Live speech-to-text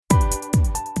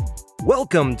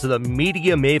Welcome to the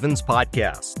Media Mavens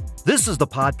Podcast. This is the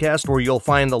podcast where you'll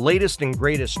find the latest and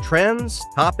greatest trends,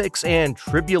 topics, and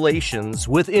tribulations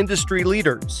with industry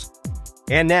leaders.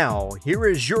 And now, here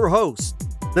is your host,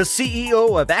 the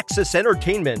CEO of Axis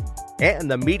Entertainment and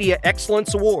the Media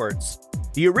Excellence Awards,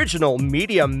 the original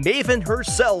media maven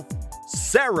herself,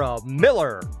 Sarah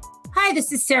Miller. Hi,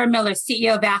 this is Sarah Miller,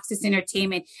 CEO of Axis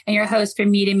Entertainment and your host for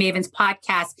Media Mavens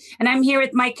Podcast. And I'm here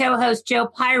with my co-host, Joe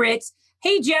Pirates.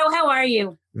 Hey, Joe, how are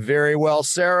you? Very well,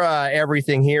 Sarah.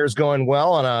 Everything here is going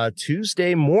well on a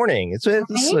Tuesday morning. This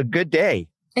is a good day.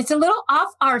 It's a little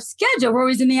off our schedule. We're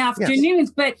always in the afternoons,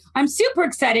 but I'm super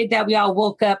excited that we all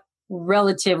woke up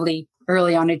relatively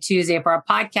early on a Tuesday for our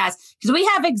podcast because we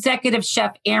have executive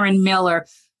chef Aaron Miller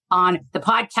on the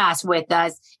podcast with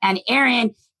us. And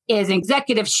Aaron is an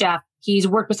executive chef. He's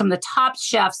worked with some of the top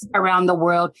chefs around the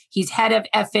world. He's head of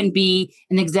F&B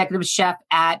and executive chef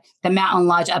at the Mountain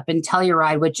Lodge up in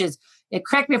Telluride, which is,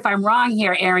 correct me if I'm wrong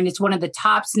here, Aaron, it's one of the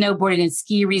top snowboarding and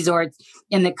ski resorts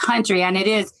in the country, and it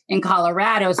is in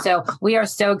Colorado. So we are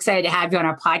so excited to have you on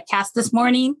our podcast this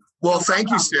morning. Well,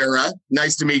 thank you, Sarah.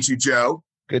 Nice to meet you, Joe.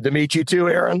 Good to meet you too,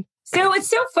 Aaron. So it's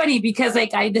so funny because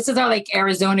this is our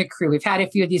Arizona crew. We've had a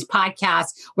few of these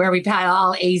podcasts where we've had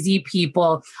all AZ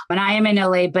people, and I am in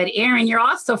LA, but Aaron, you're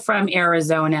also from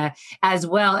Arizona as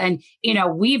well. And,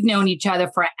 we've known each other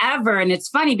forever. And it's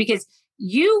funny because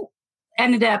you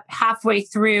ended up halfway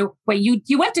through,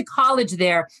 you went to college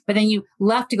there, but then you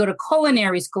left to go to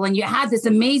culinary school and you had this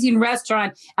amazing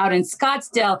restaurant out in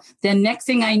Scottsdale. The next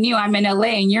thing I knew, I'm in LA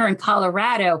and you're in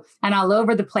Colorado and all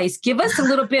over the place. Give us a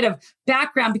little bit of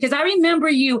background because I remember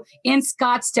you in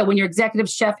Scottsdale when you're executive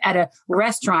chef at a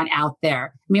restaurant out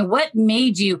there. I mean, what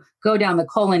made you go down the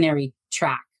culinary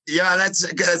track? Yeah,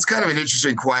 that's kind of an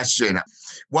interesting question.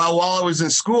 Well, while I was in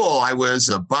school, I was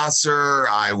a busser.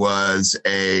 I was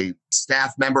a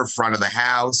staff member front of the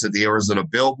house at the Arizona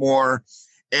Biltmore,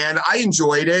 and I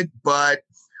enjoyed it, but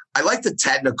I like the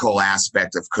technical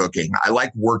aspect of cooking. I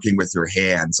like working with your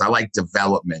hands. I like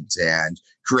development and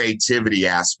creativity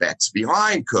aspects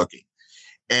behind cooking.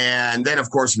 And then,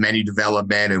 of course, menu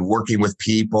development and working with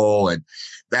people and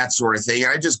that sort of thing.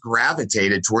 I just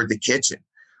gravitated toward the kitchen.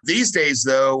 These days,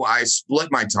 though, I split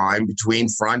my time between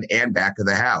front and back of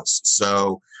the house.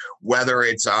 So whether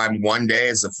it's I'm one day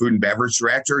as a food and beverage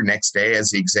director, next day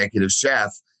as the executive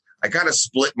chef, I kind of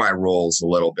split my roles a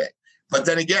little bit. But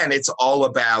then again, it's all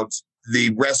about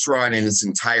the restaurant in its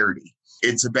entirety.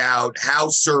 It's about how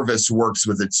service works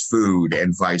with its food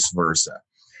and vice versa.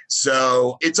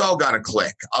 So it's all got to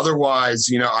click. Otherwise,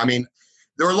 there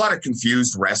are a lot of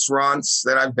confused restaurants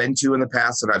that I've been to in the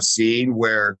past that I've seen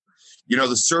where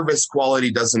the service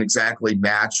quality doesn't exactly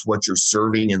match what you're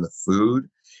serving in the food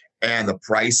and the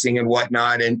pricing and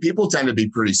whatnot. And people tend to be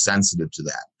pretty sensitive to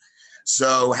that.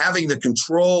 So having the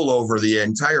control over the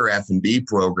entire F&B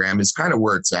program is kind of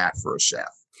where it's at for a chef.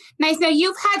 Nice. Now,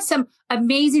 you've had some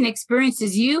amazing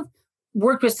experiences. You've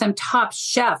worked with some top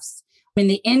chefs in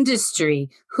the industry.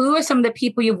 Who are some of the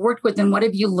people you've worked with and what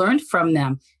have you learned from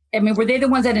them? I mean, were they the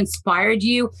ones that inspired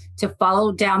you to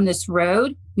follow down this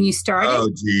road when you started? Oh,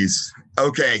 geez.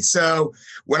 Okay. So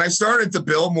when I started the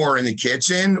Biltmore in the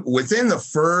kitchen, within the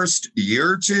first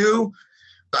year or two,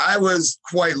 I was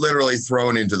quite literally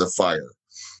thrown into the fire.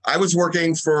 I was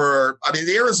working for,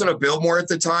 the Arizona Biltmore at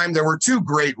the time, there were two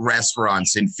great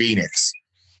restaurants in Phoenix.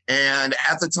 And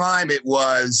at the time, it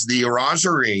was the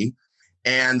Orangerie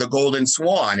and the Golden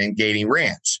Swan in Gainey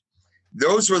Ranch.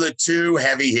 Those were the two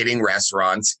heavy-hitting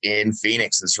restaurants in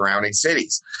Phoenix and surrounding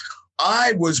cities.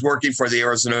 I was working for the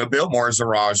Arizona Biltmore's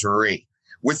Orangerie.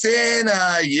 Within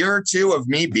a year or two of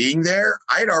me being there,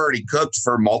 I'd already cooked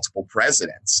for multiple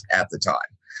presidents at the time.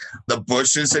 The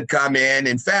Bushes had come in.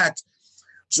 In fact,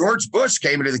 George Bush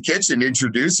came into the kitchen to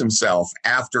introduce himself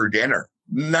after dinner.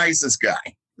 Nicest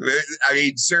guy.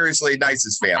 Seriously,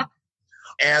 nicest family.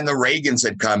 And the Reagans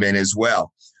had come in as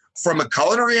well. From a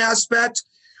culinary aspect,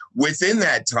 within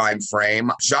that time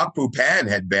frame, Jacques Pepin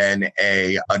had been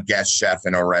a guest chef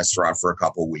in a restaurant for a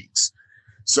couple of weeks.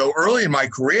 So early in my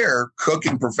career,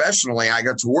 cooking professionally, I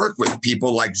got to work with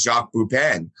people like Jacques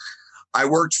Pepin. I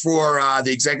worked for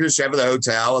the executive chef of the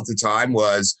hotel at the time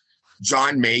was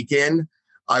John Macon.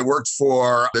 I worked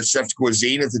for the chef de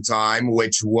cuisine at the time,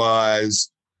 which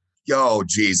was,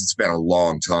 it's been a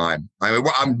long time.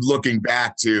 I'm looking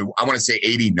back to, I want to say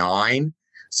 89.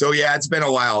 So yeah, it's been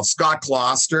a while. Scott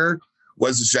Kloster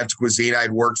was the chef de cuisine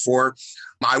I'd worked for.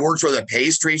 I worked for the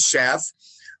pastry chef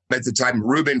at the time,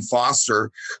 Reuben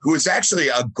Foster, who was actually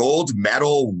a gold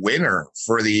medal winner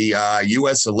for the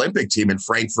U.S. Olympic team in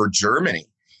Frankfurt, Germany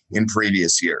in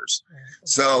previous years.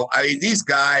 So, these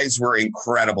guys were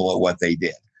incredible at what they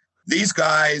did. These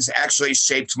guys actually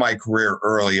shaped my career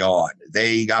early on.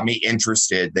 They got me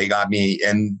interested. They got me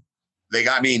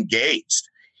engaged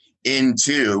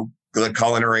into the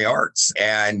culinary arts.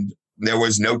 And there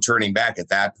was no turning back at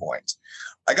that point.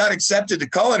 I got accepted to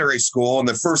culinary school, and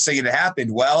the first thing that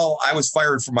happened, well, I was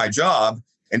fired from my job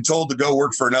and told to go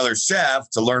work for another chef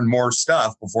to learn more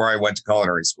stuff before I went to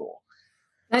culinary school.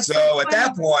 So at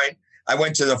that point, I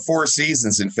went to the Four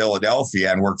Seasons in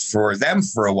Philadelphia and worked for them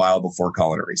for a while before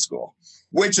culinary school,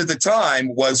 which at the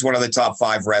time was one of the top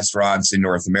 5 restaurants in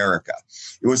North America.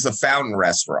 It was the Fountain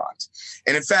Restaurant.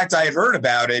 And in fact, I had heard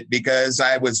about it because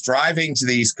I was driving to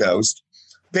the East Coast,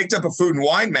 picked up a food and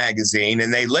wine magazine,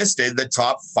 and they listed the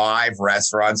top 5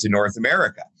 restaurants in North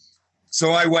America.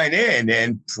 So I went in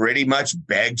and pretty much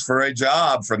begged for a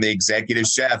job from the executive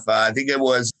chef. I think it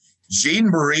was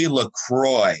Jean-Marie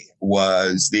Lacroix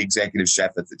was the executive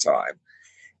chef at the time.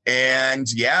 And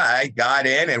yeah, I got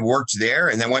in and worked there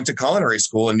and then went to culinary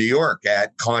school in New York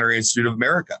at Culinary Institute of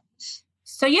America.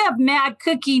 So you have mad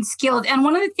cooking skills. And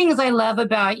one of the things I love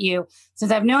about you,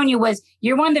 since I've known you, was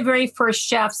you're one of the very first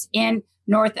chefs in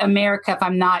North America, if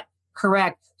I'm not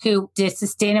correct, who did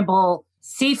sustainable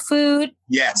seafood.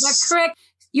 Yes. Is that correct?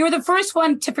 You were the first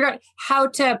one to figure out how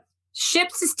to ship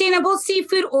sustainable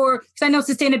seafood, or because I know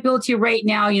sustainability right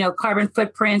now, carbon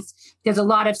footprints, there's a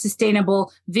lot of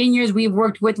sustainable vineyards we've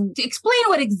worked with. Explain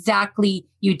what exactly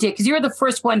you did, because you were the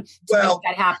first one to make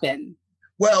that happen.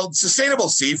 Well, sustainable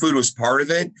seafood was part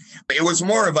of it. It was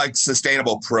more of like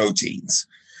sustainable proteins.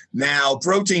 Now,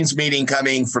 proteins meaning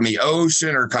coming from the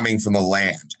ocean or coming from the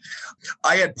land.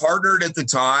 I had partnered at the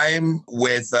time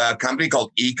with a company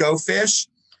called EcoFish.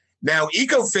 Now,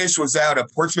 EcoFish was out of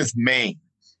Portsmouth, Maine.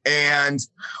 And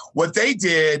what they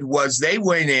did was they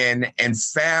went in and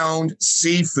found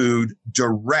seafood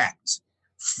direct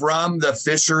from the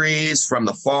fisheries, from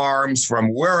the farms,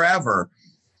 from wherever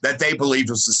that they believed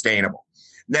was sustainable.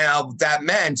 Now, that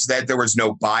meant that there was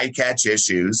no bycatch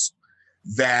issues,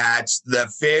 that the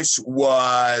fish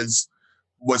was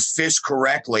fished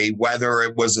correctly, whether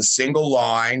it was a single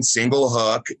line, single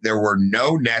hook, there were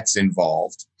no nets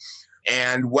involved.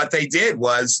 And what they did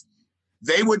was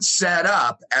they would set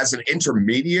up as an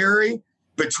intermediary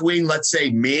between, let's say,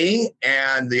 me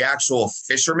and the actual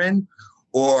fishermen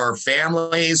or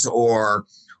families, or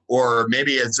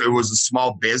maybe it was a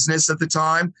small business at the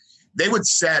time. They would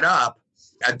set up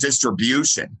a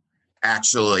distribution,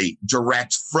 actually,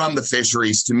 direct from the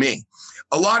fisheries to me.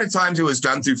 A lot of times it was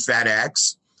done through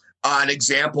FedEx. An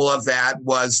example of that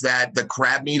was that the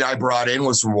crab meat I brought in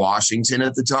was from Washington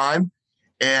at the time.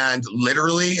 And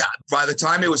literally, by the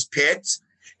time it was picked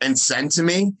and sent to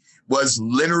me, was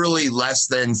literally less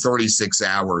than 36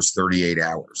 hours, 38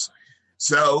 hours.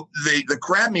 So the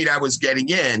crab meat I was getting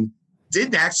in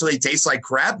didn't actually taste like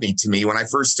crab meat to me when I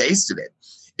first tasted it.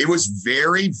 It was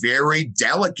very, very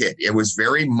delicate. It was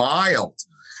very mild.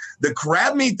 The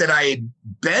crab meat that I had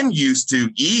been used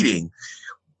to eating,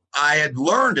 I had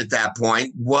learned at that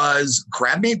point, was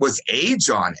crab meat with age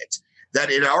on it,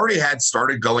 that it already had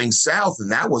started going south.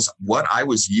 And that was what I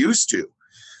was used to.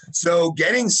 So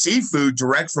getting seafood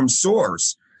direct from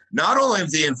source, not only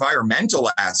of the environmental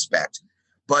aspect,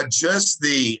 but just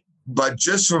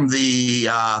from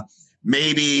the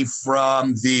maybe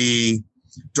from the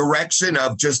direction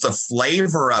of just the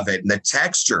flavor of it and the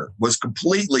texture was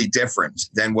completely different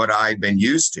than what I'd been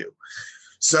used to.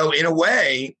 So in a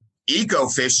way,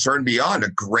 EcoFish turned me on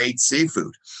to great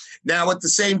seafood. Now, at the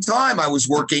same time, I was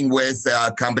working with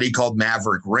a company called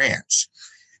Maverick Ranch.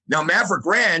 Now, Maverick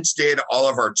Ranch did all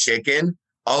of our chicken,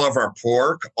 all of our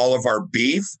pork, all of our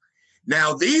beef.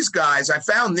 Now, these guys, I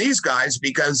found these guys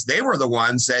because they were the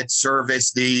ones that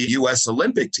serviced the U.S.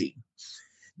 Olympic team.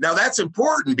 Now, that's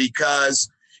important because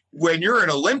when you're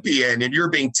an Olympian and you're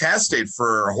being tested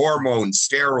for hormones,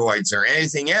 steroids, or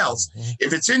anything else,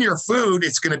 if it's in your food,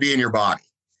 it's going to be in your body.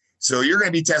 So you're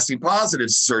going to be testing positive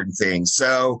to certain things.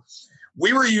 So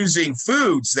we were using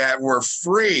foods that were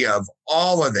free of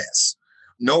all of this.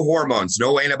 No hormones,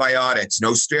 no antibiotics,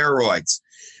 no steroids.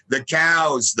 The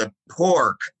cows, the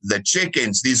pork, the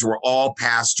chickens, these were all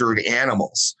pastured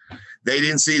animals. They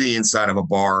didn't see the inside of a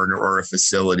barn or a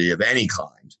facility of any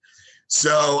kind.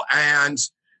 So, and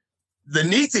the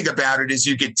neat thing about it is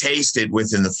you could taste it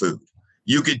within the food.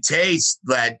 You could taste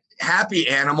that happy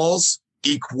animals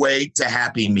equate to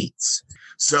happy meats.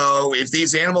 So if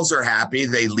these animals are happy,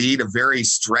 they lead a very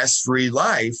stress-free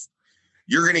life,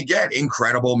 you're going to get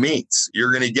incredible meats.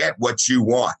 You're going to get what you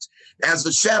want. As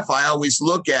a chef, I always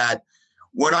look at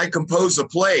when I compose a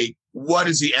plate, what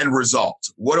is the end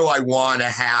result? What do I want to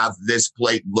have this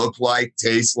plate look like,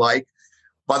 taste like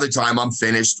by the time I'm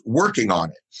finished working on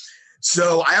it?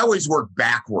 So I always work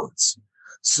backwards.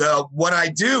 So what I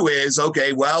do is,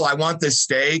 okay, well, I want this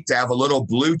steak to have a little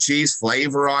blue cheese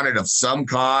flavor on it of some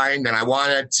kind. And I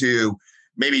want it to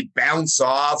maybe bounce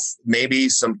off maybe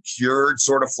some cured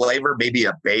sort of flavor, maybe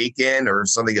a bacon or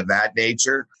something of that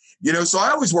nature. So I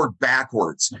always work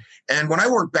backwards. And when I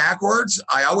work backwards,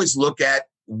 I always look at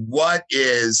what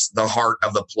is the heart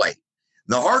of the plate.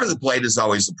 The heart of the plate is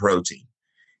always the protein.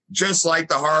 Just like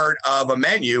the heart of a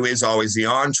menu is always the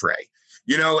entree.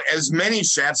 As many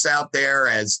chefs out there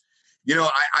as,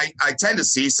 I tend to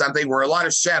see something where a lot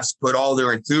of chefs put all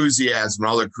their enthusiasm and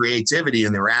all their creativity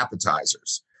in their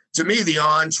appetizers. To me, the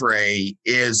entree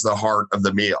is the heart of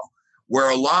the meal, where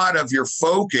a lot of your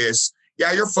focus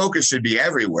should be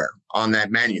everywhere on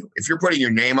that menu. If you're putting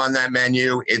your name on that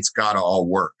menu, it's got to all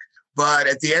work. But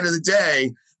at the end of the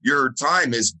day, your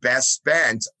time is best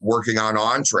spent working on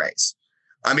entrees.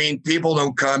 People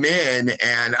don't come in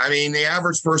and, the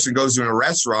average person goes to a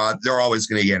restaurant, they're always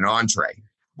going to get an entree.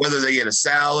 Whether they get a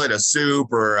salad, a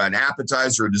soup, or an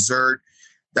appetizer, or dessert,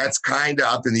 that's kind of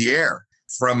up in the air.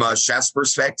 From a chef's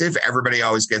perspective, everybody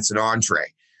always gets an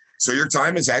entree. So your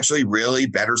time is actually really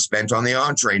better spent on the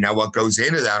entree. Now, what goes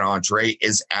into that entree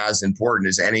is as important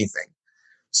as anything.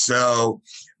 So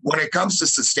when it comes to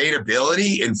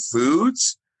sustainability in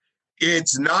foods,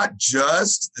 it's not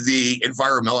just the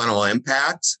environmental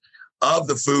impact of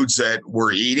the foods that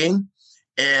we're eating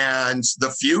and the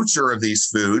future of these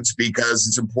foods, because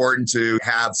it's important to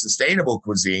have sustainable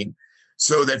cuisine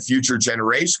so that future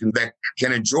generations that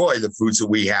can enjoy the foods that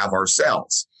we have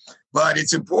ourselves. But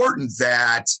it's important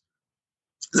that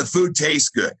the food tastes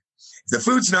good. If the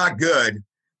food's not good,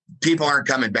 people aren't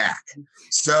coming back.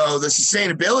 So the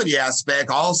sustainability aspect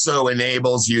also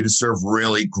enables you to serve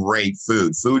really great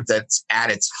food that's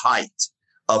at its height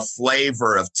of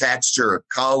flavor, of texture, of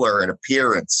color, and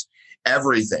appearance,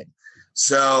 everything.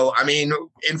 So,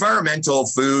 environmental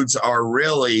foods are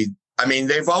really,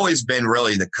 they've always been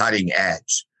really the cutting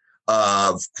edge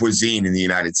of cuisine in the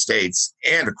United States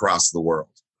and across the world.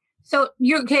 So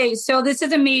so this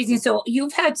is amazing. So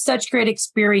you've had such great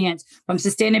experience from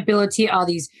sustainability, all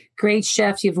these great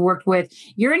chefs you've worked with.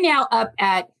 You're now up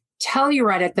at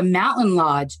Telluride at the Mountain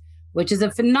Lodge, which is a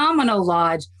phenomenal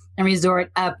lodge and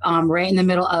resort up right in the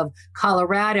middle of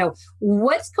Colorado.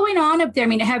 What's going on up there?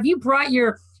 Have you brought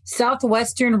your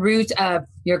Southwestern roots of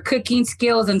your cooking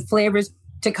skills and flavors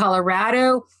to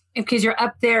Colorado? Because you're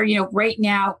up there, right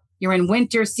now you're in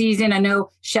winter season. I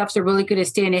know chefs are really good at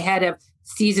staying ahead of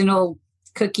seasonal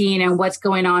cooking and what's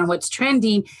going on, what's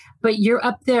trending, but you're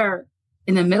up there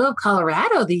in the middle of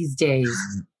Colorado these days.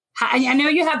 I know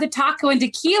you have the taco and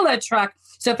tequila truck.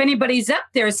 So if anybody's up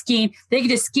there skiing, they can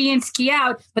just ski in, ski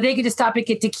out, but they can just stop and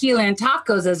get tequila and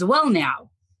tacos as well now.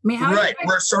 Right.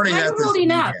 We're starting out this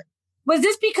weekend. Was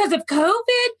this because of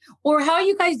COVID, or how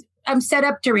you guys set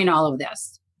up during all of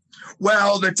this?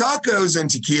 Well, the tacos and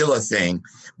tequila thing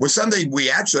was something we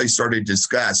actually started to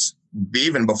discuss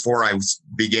even before I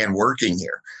began working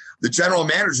here. The general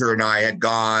manager and I had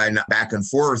gone back and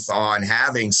forth on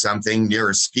having something near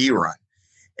a ski run.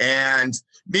 And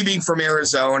me being from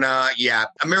Arizona,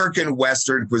 American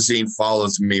Western cuisine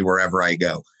follows me wherever I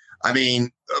go.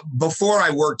 Before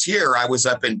I worked here, I was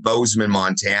up in Bozeman,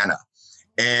 Montana.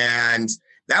 And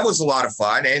that was a lot of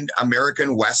fun. And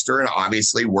American Western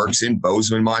obviously works in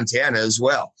Bozeman, Montana as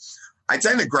well. I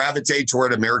tend to gravitate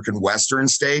toward American Western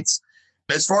states.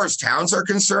 As far as towns are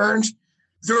concerned,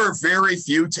 there are very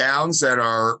few towns that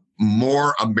are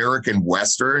more American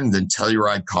Western than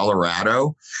Telluride,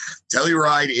 Colorado.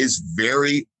 Telluride is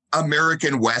very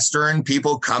American Western.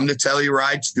 People come to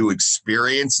Telluride to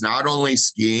experience not only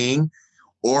skiing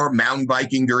or mountain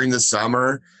biking during the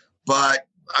summer, but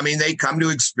they come to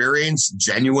experience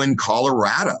genuine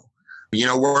Colorado.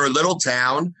 We're a little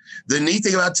town. The neat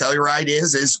thing about Telluride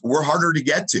is we're harder to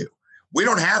get to. We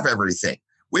don't have everything.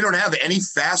 We don't have any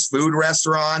fast food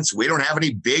restaurants. We don't have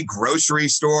any big grocery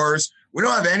stores. We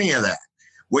don't have any of that.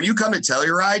 When you come to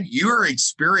Telluride, you are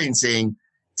experiencing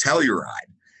Telluride.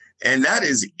 And that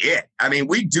is it.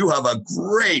 We do have a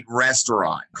great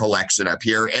restaurant collection up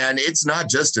here. And it's not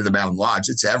just in the Mountain Lodge.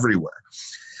 It's everywhere.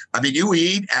 You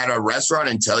eat at a restaurant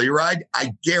in Telluride,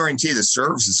 I guarantee the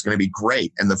service is going to be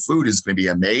great and the food is going to be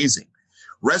amazing.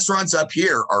 Restaurants up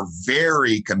here are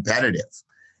very competitive,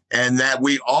 and that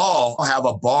we all have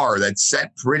a bar that's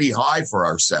set pretty high for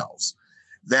ourselves.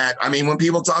 That, when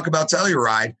people talk about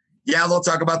Telluride, they'll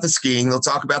talk about the skiing, they'll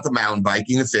talk about the mountain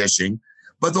biking, the fishing,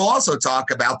 but they'll also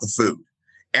talk about the food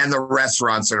and the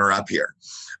restaurants that are up here.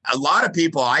 A lot of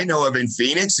people I know of in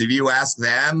Phoenix, if you ask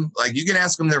them, you can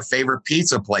ask them their favorite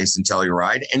pizza place in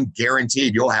Telluride and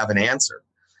guaranteed you'll have an answer.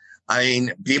 I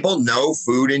mean, people know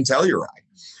food in Telluride.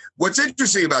 What's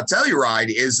interesting about Telluride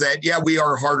is that, yeah, we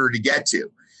are harder to get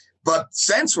to. But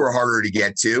since we're harder to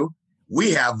get to,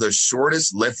 we have the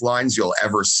shortest lift lines you'll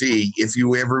ever see, if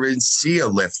you ever even see a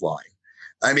lift line.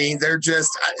 I mean, they're just,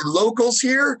 locals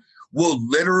here will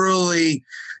literally,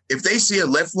 if they see a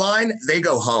lift line, they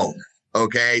go home.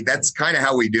 Okay. That's kind of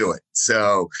how we do it.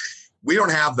 So we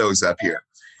don't have those up here.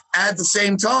 At the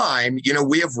same time,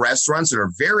 we have restaurants that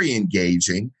are very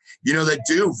engaging, that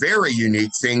do very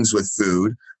unique things with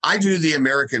food. I do the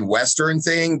American Western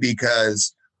thing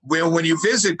because when you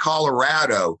visit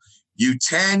Colorado, you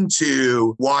tend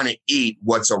to want to eat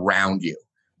what's around you,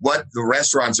 what the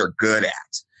restaurants are good at.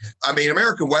 I mean,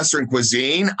 American Western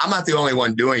cuisine, I'm not the only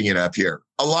one doing it up here.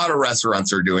 A lot of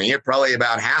restaurants are doing it. Probably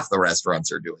about half the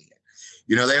restaurants are doing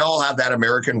it. They all have that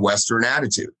American Western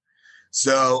attitude.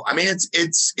 So, I mean,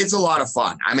 it's a lot of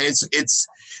fun. I mean,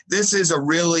 this is a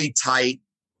really tight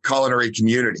culinary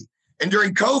community. And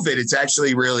during COVID, it's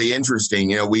actually really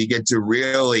interesting. We get to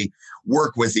really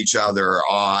work with each other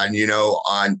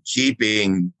on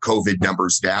keeping COVID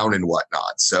numbers down and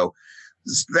whatnot. So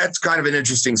that's kind of an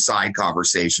interesting side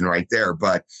conversation right there.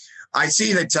 But I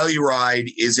see that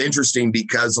Telluride is interesting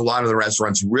because a lot of the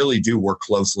restaurants really do work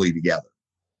closely together.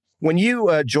 When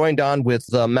you joined on with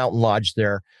Mountain Lodge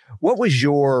there, what was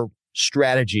your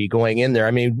strategy going in there?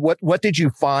 I mean, what did you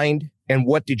find and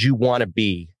what did you want to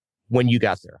be when you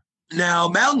got there? Now,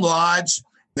 Mountain Lodge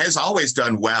has always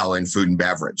done well in food and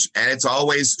beverage, and it's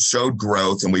always showed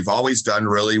growth, and we've always done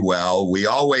really well. We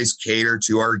always cater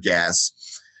to our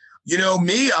guests.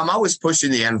 Me, I'm always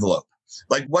pushing the envelope.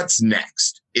 Like, what's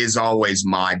next is always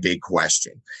my big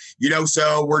question.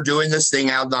 So we're doing this thing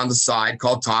out on the side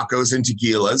called Tacos and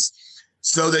Tequilas,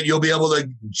 so that you'll be able to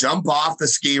jump off the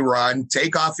ski run,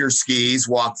 take off your skis,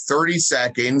 walk 30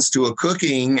 seconds to a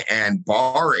cooking and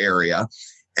bar area,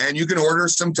 and you can order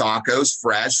some tacos,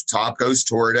 fresh tacos,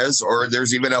 tortas, or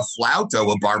there's even a flauta,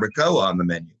 a barbacoa on the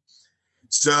menu.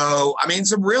 So, I mean,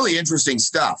 some really interesting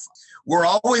stuff. We're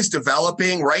always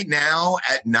developing. Right now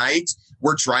at night,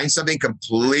 we're trying something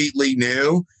completely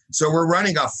new. So we're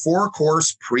running a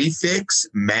 4-course prefix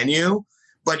menu,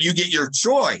 but you get your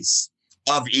choice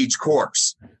of each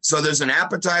course. So there's an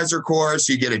appetizer course.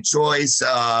 You get a choice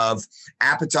of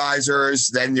appetizers.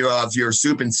 Then you have your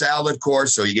soup and salad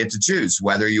course. So you get to choose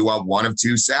whether you want one of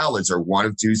 2 salads or one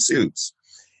of 2 soups.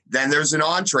 Then there's an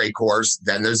entree course.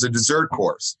 Then there's a dessert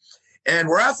course. And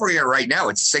we're offering it right now.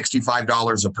 It's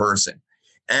 $65 a person.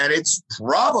 And it's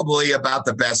probably about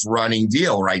the best running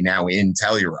deal right now in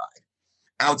Telluride.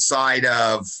 Outside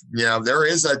of, there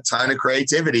is a ton of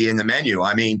creativity in the menu.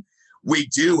 I mean, we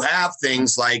do have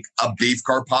things like a beef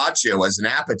carpaccio as an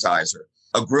appetizer,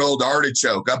 a grilled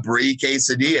artichoke, a brie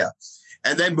quesadilla,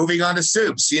 and then moving on to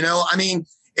soups. I mean,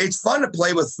 it's fun to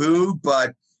play with food,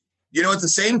 but, at the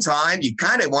same time, you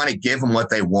kind of want to give them what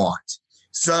they want.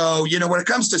 So, when it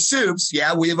comes to soups,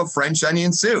 yeah, we have a French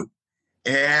onion soup.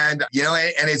 And,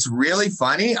 and it's really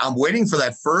funny. I'm waiting for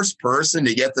that first person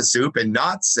to get the soup and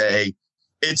not say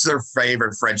it's their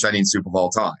favorite French onion soup of all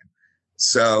time.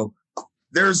 So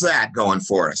there's that going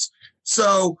for us.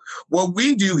 So what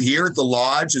we do here at the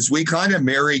Lodge is we kind of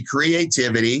marry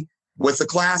creativity with the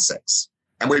classics,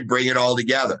 and we bring it all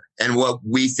together and what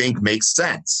we think makes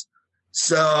sense.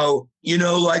 So,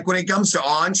 like when it comes to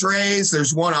entrees,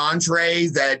 there's one entree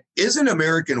that isn't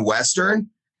American Western,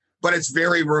 but it's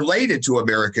very related to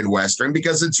American Western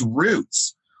because its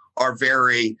roots are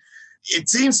it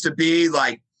seems to be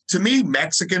like, to me,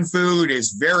 Mexican food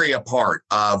is very a part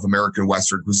of American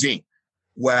Western cuisine.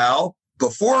 Well,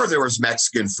 before there was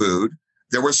Mexican food,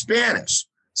 there was Spanish.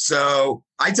 So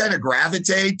I tend to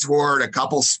gravitate toward a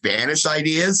couple Spanish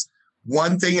ideas.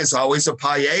 One thing is always a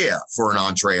paella for an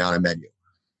entree on a menu.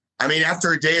 I mean,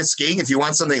 after a day of skiing, if you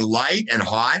want something light and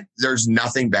hot, there's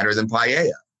nothing better than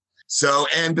paella. So,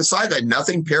 and besides that,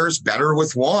 nothing pairs better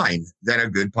with wine than a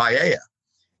good paella.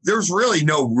 There's really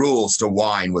no rules to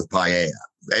wine with paella.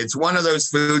 It's one of those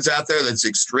foods out there that's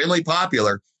extremely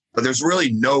popular, but there's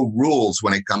really no rules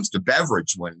when it comes to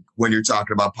beverage when you're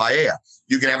talking about paella.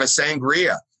 You can have a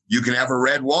sangria. You can have a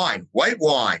red wine, white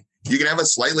wine. You can have a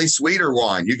slightly sweeter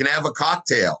wine. You can have a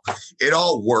cocktail. It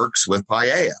all works with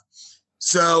paella.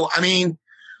 So, I mean,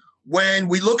 when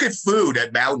we look at food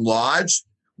at Mountain Lodge,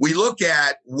 we look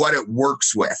at what it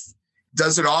works with.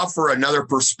 Does it offer another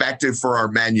perspective for our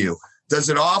menu? Does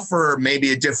it offer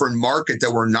maybe a different market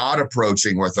that we're not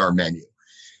approaching with our menu?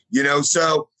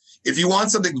 So if you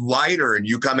want something lighter and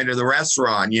you come into the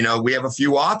restaurant, we have a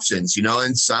few options,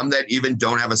 and some that even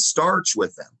don't have a starch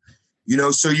with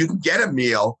them, so you can get a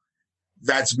meal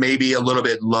that's maybe a little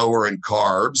bit lower in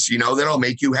carbs, that'll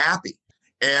make you happy.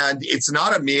 And it's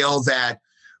not a meal that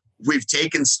we've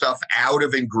taken stuff out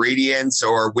of ingredients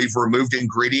or we've removed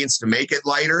ingredients to make it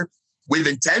lighter. We've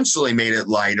intentionally made it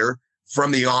lighter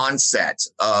from the onset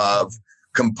of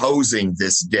composing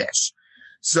this dish.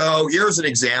 So here's an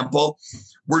example.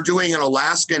 We're doing an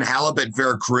Alaskan halibut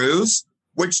Veracruz,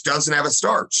 which doesn't have a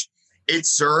starch. It's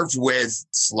served with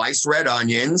sliced red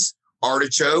onions,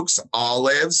 artichokes,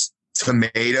 olives,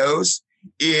 tomatoes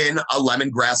in a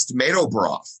lemongrass tomato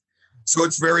broth. So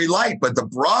it's very light, but the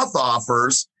broth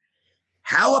offers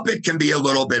halibut can be a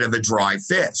little bit of a dry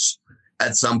fish.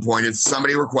 At some point, if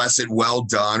somebody requests it well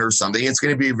done or something, it's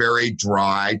going to be a very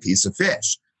dry piece of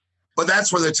fish. But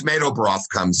that's where the tomato broth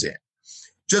comes in.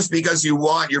 Just because you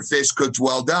want your fish cooked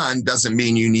well done doesn't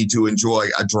mean you need to enjoy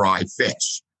a dry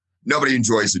fish. Nobody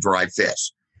enjoys a dry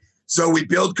fish. So we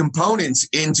build components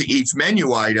into each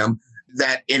menu item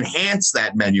that enhance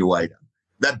that menu item,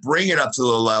 that bring it up to the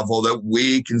level that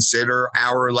we consider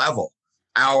our level,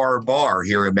 our bar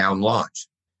here at Mountain Lodge.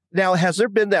 Now, has there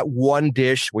been that one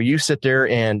dish where you sit there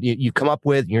and you come up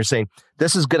with, and you're saying,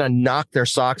 this is going to knock their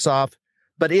socks off,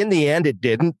 but in the end, it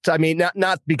didn't? I mean,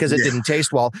 not because it didn't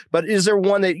taste well, but is there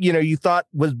one that, you thought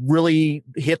was really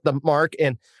hit the mark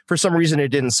and for some reason it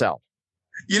didn't sell?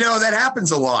 That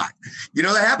happens a lot.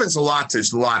 That happens a lot to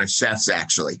a lot of chefs,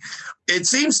 actually. It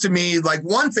seems to me like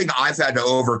one thing I've had to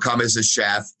overcome as a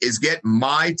chef is get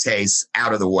my tastes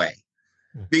out of the way.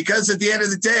 Because at the end of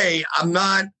the day,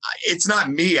 it's not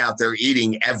me out there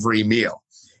eating every meal.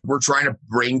 We're trying to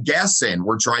bring guests in.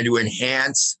 We're trying to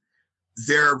enhance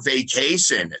their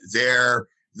vacation, their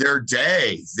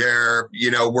day,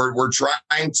 we're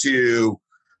trying to,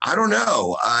 I don't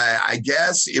know, I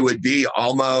guess it would be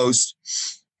almost,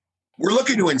 we're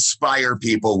looking to inspire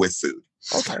people with food.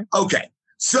 Okay.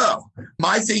 So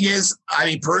my thing is,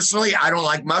 personally, I don't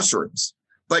like mushrooms,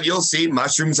 but you'll see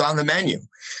mushrooms on the menu.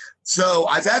 So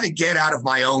I've had to get out of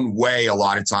my own way a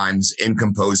lot of times in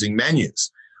composing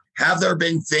menus. Have there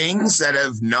been things that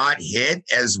have not hit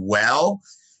as well?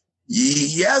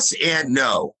 Yes and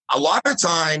no. A lot of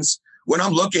times when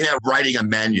I'm looking at writing a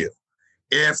menu,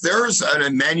 if there's a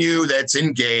menu that's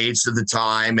engaged at the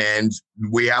time and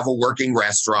we have a working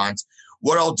restaurant,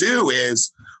 what I'll do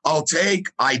is I'll take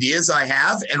ideas I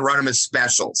have and run them as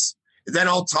specials. Then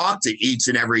I'll talk to each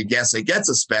and every guest that gets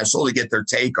a special to get their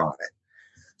take on it.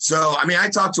 So, I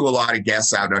talk to a lot of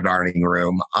guests out in our dining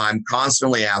room. I'm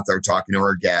constantly out there talking to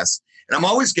our guests, and I'm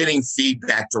always getting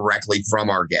feedback directly from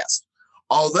our guests.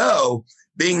 Although,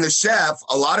 being the chef,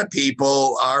 a lot of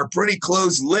people are pretty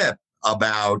close-lipped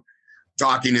about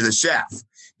talking to the chef.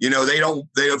 They don't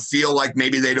feel like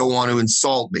maybe they don't want to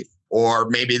insult me, or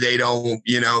maybe they don't,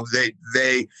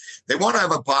 they want to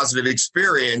have a positive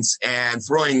experience, and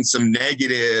throwing a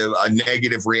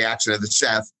negative reaction at the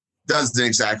chef doesn't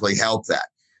exactly help that.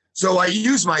 So I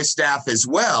use my staff as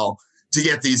well to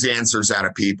get these answers out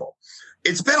of people.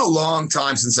 It's been a long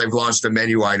time since I've launched a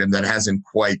menu item that hasn't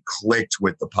quite clicked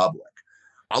with the public.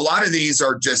 A lot of these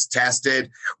are just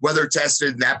tested, whether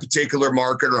tested in that particular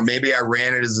market, or maybe I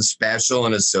ran it as a special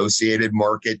and associated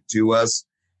market to us.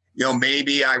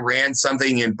 Maybe I ran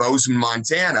something in Bozeman,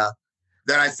 Montana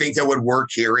that I think that would work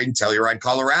here in Telluride,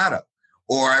 Colorado.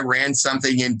 Or I ran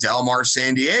something in Del Mar,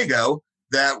 San Diego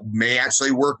that may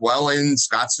actually work well in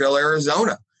Scottsdale,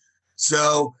 Arizona.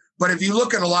 So, but if you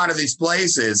look at a lot of these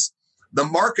places, the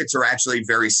markets are actually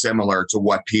very similar to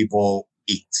what people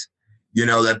eat,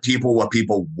 what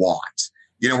people want.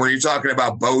 When you're talking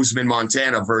about Bozeman,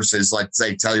 Montana versus, let's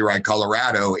say, Telluride,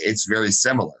 Colorado, it's very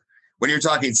similar. When you're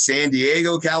talking San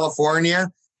Diego, California,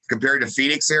 compared to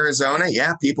Phoenix, Arizona,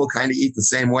 yeah, people kind of eat the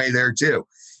same way there too.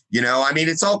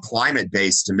 It's all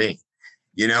climate-based to me.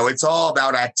 It's all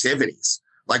about activities.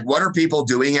 Like, what are people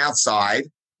doing outside?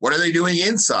 What are they doing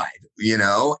inside?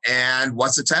 And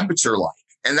what's the temperature like?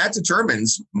 And that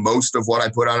determines most of what I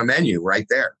put on a menu right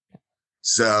there.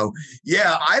 So,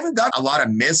 yeah, I haven't done a lot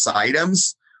of miss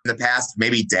items in the past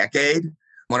maybe decade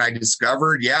when I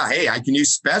discovered, hey, I can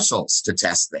use specials to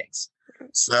test things.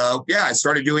 So, yeah, I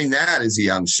started doing that as a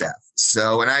young chef.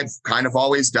 So, and I've kind of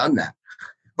always done that.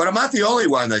 But I'm not the only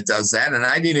one that does that, and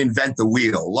I didn't invent the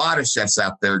wheel. A lot of chefs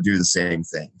out there do the same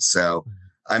thing. So,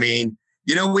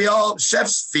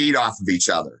 chefs feed off of each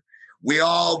other. We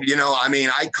all,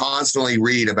 I constantly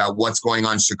read about what's going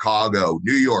on in Chicago,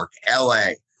 New York,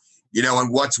 LA,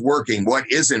 and what's working,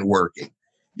 what isn't working.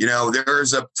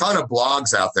 There's a ton of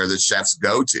blogs out there that chefs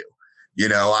go to.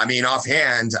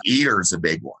 Offhand, Eater's a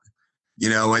big one.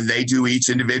 And they do each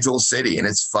individual city, and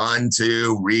it's fun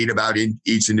to read about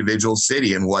each individual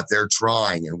city and what they're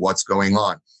trying and what's going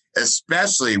on,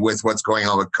 especially with what's going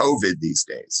on with COVID these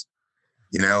days.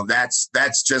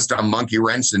 That's just a monkey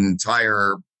wrench in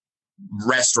entire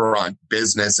restaurant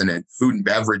business and food and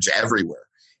beverage everywhere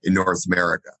in North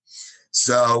America.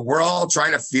 So we're all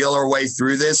trying to feel our way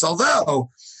through this. Although,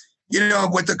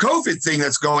 with the COVID thing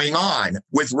that's going on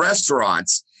with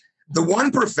restaurants, the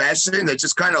one profession that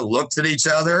just kind of looked at each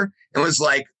other and was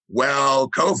like, well,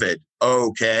 COVID,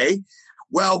 okay.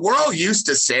 Well, we're all used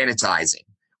to sanitizing.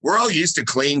 We're all used to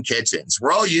clean kitchens.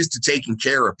 We're all used to taking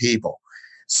care of people.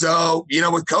 So,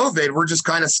 with COVID, we're just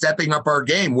kind of stepping up our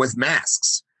game with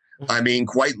masks. I mean,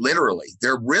 quite literally,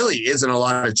 there really isn't a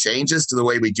lot of changes to the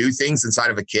way we do things inside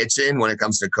of a kitchen when it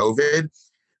comes to COVID.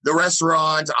 The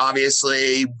restaurant,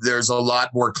 obviously, there's a lot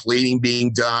more cleaning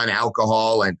being done,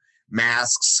 alcohol and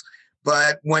masks.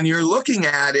 But when you're looking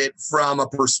at it from a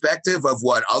perspective of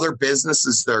what other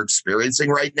businesses are experiencing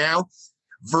right now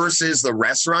versus the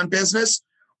restaurant business,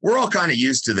 we're all kind of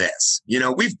used to this.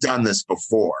 We've done this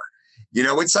before.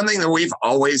 It's something that we've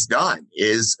always done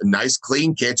is a nice,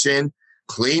 clean kitchen,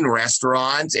 clean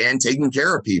restaurant, and taking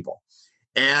care of people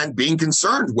and being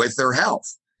concerned with their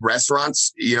health.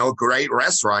 Restaurants, a great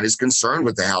restaurant is concerned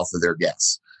with the health of their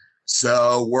guests.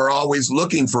 So we're always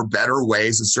looking for better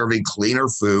ways of serving cleaner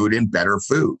food and better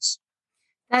foods.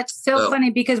 That's so funny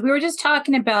because we were just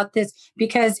talking about this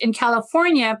because in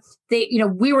California,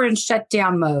 we were in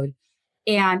shutdown mode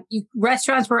and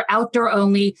restaurants were outdoor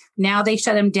only. Now they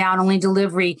shut them down, only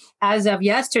delivery. As of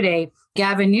yesterday,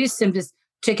 Gavin Newsom just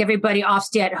took everybody off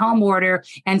stay-at-home order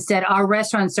and said our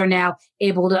restaurants are now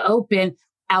able to open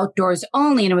outdoors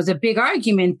only. And it was a big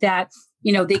argument that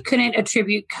they couldn't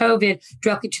attribute COVID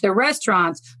directly to the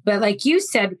restaurants. But like you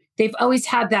said, they've always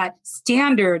had that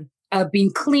standard of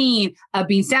being clean, of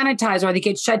being sanitized, or they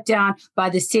get shut down by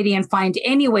the city and fined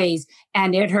anyways,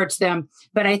 and it hurts them.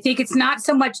 But I think it's not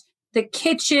so much the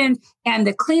kitchen and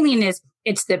the cleanliness,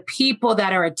 it's the people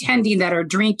that are attending that are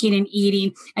drinking and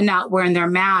eating and not wearing their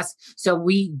masks. So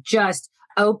we just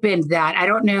opened that. I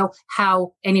don't know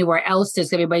how anywhere else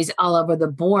is. Everybody's all over the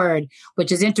board,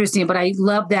 which is interesting. But I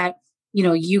love that,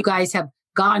 you guys have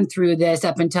gone through this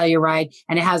up until you're right,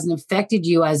 and it hasn't affected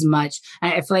you as much.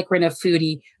 I feel like we're in a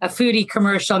foodie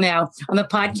commercial now on the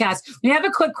podcast. We have a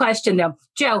quick question though.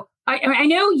 Joe, I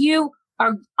know you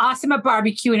are awesome at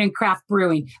barbecuing and craft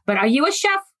brewing, but are you a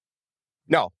chef?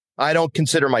 No, I don't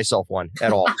consider myself one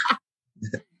at all.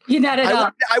 You're not at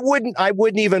all. I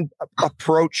wouldn't even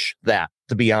approach that,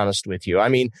 to be honest with you. I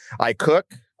mean, I cook,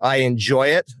 I enjoy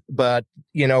it, but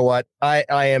you know what?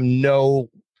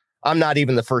 I'm not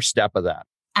even the first step of that.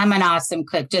 I'm an awesome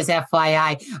cook, just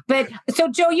FYI. But so,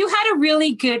 Joe, you had a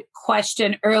really good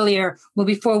question earlier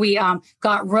before we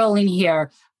got rolling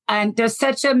here. And there's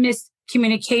such a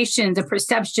miscommunication, the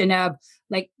perception of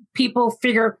like people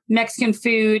figure Mexican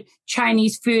food,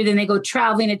 Chinese food, and they go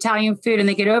traveling Italian food and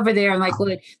they get over there and like,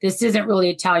 well, this isn't really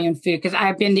Italian food because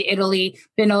I've been to Italy,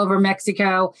 been all over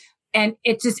Mexico, and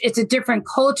it's a different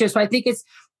culture. So I think it's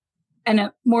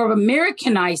more of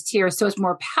Americanized here, so it's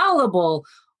more palatable.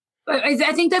 I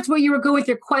think that's where you were going with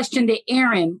your question to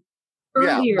Aaron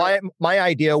earlier. Yeah, my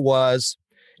idea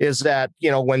is that,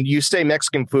 when you say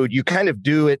Mexican food, you kind of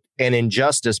do it an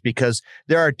injustice because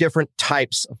there are different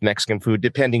types of Mexican food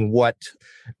depending what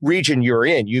region you're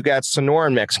in. You got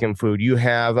Sonoran Mexican food, you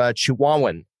have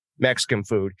Chihuahuan Mexican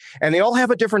food, and they all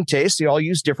have a different taste. They all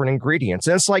use different ingredients.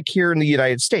 And it's like here in the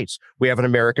United States, we have an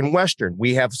American Western,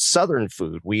 we have Southern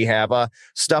food, we have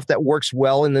stuff that works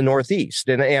well in the Northeast.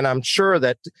 And I'm sure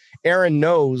that Aaron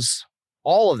knows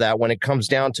all of that when it comes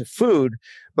down to food.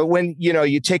 But when,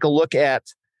 you take a look at,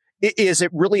 is it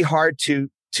really hard to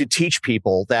teach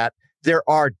people that there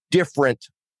are different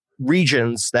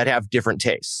regions that have different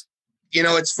tastes?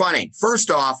 It's funny. First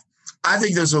off, I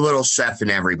think there's a little chef in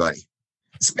everybody,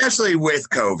 especially with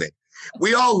COVID.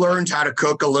 We all learned how to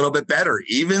cook a little bit better.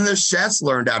 Even the chefs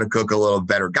learned how to cook a little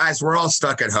better. Guys, we're all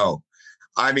stuck at home.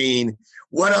 I mean,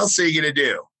 what else are you going to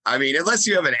do? I mean, unless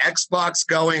you have an Xbox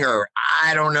going or,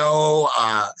 I don't know,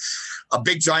 a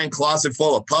big giant closet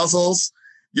full of puzzles,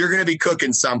 you're going to be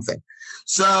cooking something.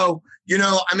 So,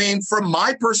 from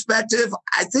my perspective,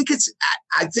 I think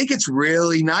it's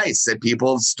really nice that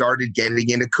people have started getting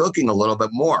into cooking a little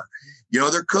bit more.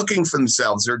 They're cooking for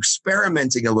themselves. They're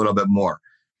experimenting a little bit more.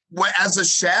 As a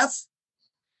chef,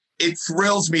 it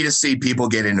thrills me to see people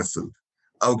get into food.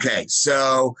 Okay.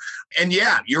 So, and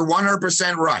yeah, you're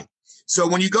 100% right. So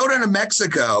when you go down to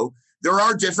Mexico, there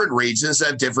are different regions that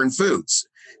have different foods.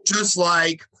 Just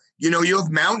like, you have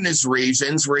mountainous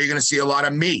regions where you're going to see a lot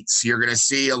of meats. You're going to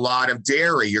see a lot of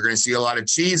dairy. You're going to see a lot of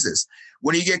cheeses.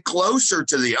 When you get closer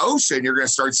to the ocean, you're going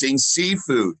to start seeing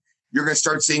seafood. You're going to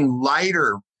start seeing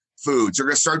lighter foods. You're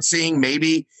going to start seeing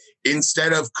maybe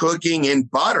instead of cooking in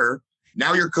butter,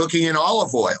 Now you're cooking in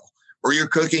olive oil, or you're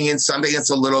cooking in something that's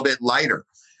a little bit lighter.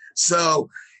 So,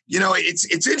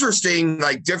 it's interesting,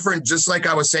 like different, just like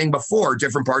I was saying before,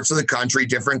 different parts of the country,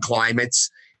 different climates,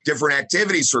 different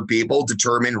activities for people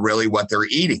determine really what they're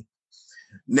eating.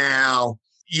 Now,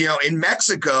 in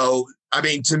Mexico, I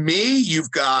mean, to me,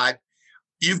 you've got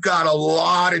a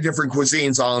lot of different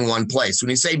cuisines all in one place. When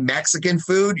you say Mexican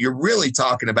food, you're really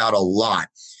talking about a lot.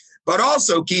 But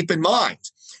also keep in mind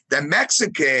that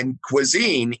Mexican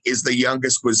cuisine is the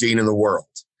youngest cuisine in the world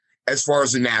as far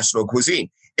as the national cuisine.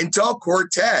 Until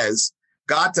Cortez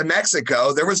got to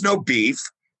Mexico, there was no beef,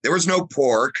 there was no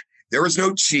pork, there was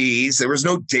no cheese, there was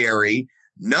no dairy.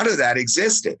 None of that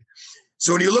existed.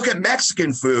 So when you look at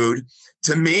Mexican food,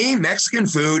 to me, Mexican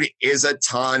food is a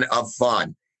ton of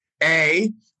fun.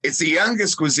 It's the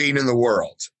youngest cuisine in the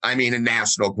world. I mean, a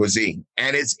national cuisine.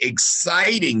 And it's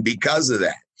exciting because of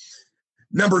that.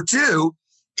 Number two,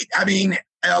 I mean,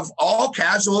 of all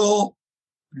casual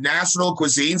national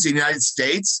cuisines in the United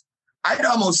States, I'd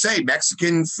almost say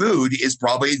Mexican food is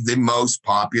probably the most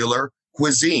popular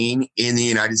cuisine in the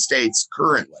United States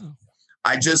currently.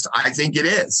 I think it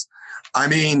is. I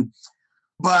mean,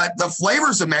 but the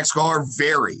flavors of Mexico are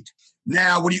varied.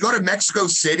 Now, when you go to Mexico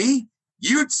City,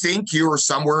 you'd think you were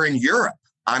somewhere in Europe.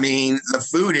 I mean, the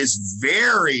food is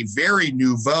very, very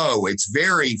nouveau. It's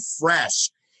very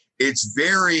fresh. It's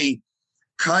very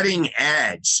cutting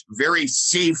edge, very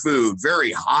seafood,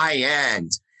 very high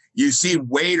end. You see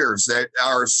waiters that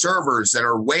are servers, that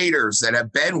are waiters, that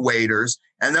have been waiters,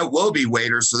 and that will be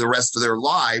waiters for the rest of their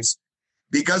lives.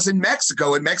 Because in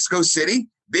Mexico City,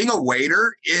 being a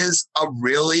waiter is a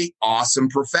really awesome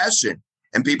profession.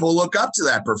 And people look up to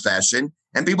that profession,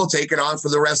 and people take it on for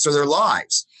the rest of their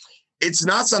lives. It's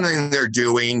not something they're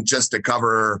doing just to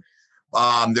cover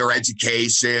their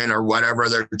education or whatever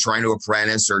they're trying to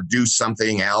apprentice or do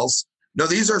something else. No,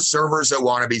 these are servers that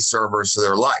want to be servers for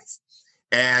their life.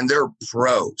 And they're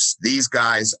pros. These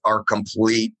guys are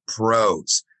complete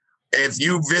pros. If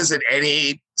you visit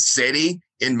any city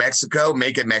in Mexico,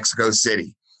 make it Mexico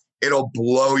City. It'll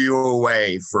blow you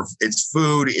away for its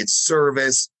food, its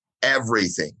service,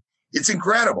 everything. It's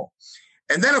incredible.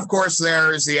 And then, of course,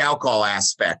 there's the alcohol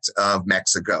aspect of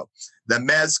Mexico. The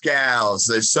mezcals,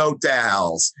 the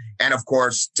sotels, and, of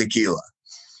course, tequila.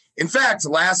 In fact,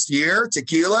 last year,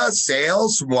 tequila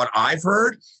sales, from what I've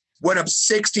heard, went up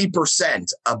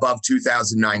 60% above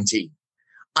 2019.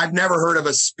 I've never heard of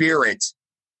a spirit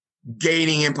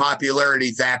gaining in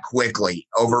popularity that quickly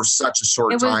over such a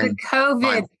short time. It was the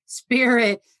COVID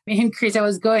spirit increase that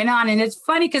was going on. And it's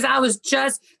funny because I was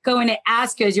just going to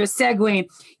ask you as you're segueing,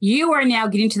 you are now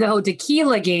getting to the whole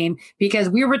tequila game because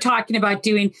we were talking about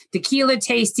doing tequila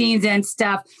tastings and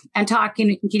stuff and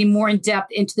getting more in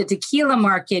depth into the tequila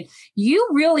market. You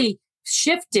really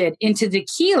shifted into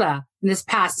tequila in this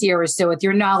past year or so with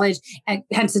your knowledge and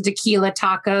hence the tequila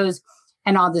tacos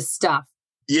and all this stuff.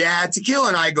 Yeah, tequila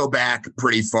and I go back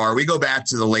pretty far. We go back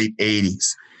to the late 80s.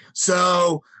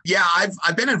 So, yeah,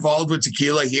 I've been involved with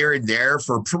tequila here and there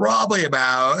for probably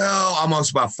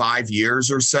almost about 5 years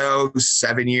or so,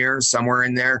 7 years, somewhere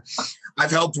in there.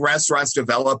 I've helped restaurants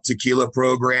develop tequila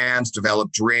programs,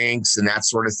 develop drinks, and that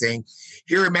sort of thing.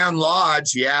 Here at Mountain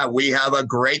Lodge, yeah, we have a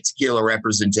great tequila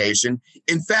representation.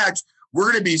 In fact,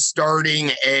 we're going to be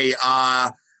starting a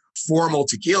formal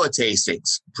tequila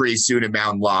tastings pretty soon at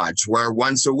Mountain Lodge, where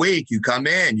once a week you come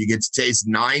in, you get to taste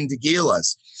 9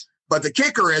 tequilas. But the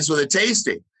kicker is with a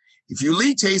tasting, if you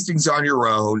lead tastings on your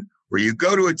own, or you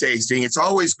go to a tasting, it's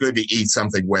always good to eat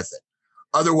something with it.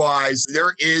 Otherwise,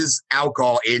 there is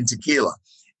alcohol in tequila,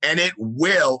 and it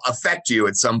will affect you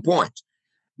at some point.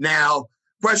 Now,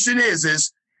 question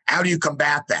is how do you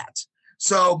combat that?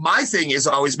 So my thing has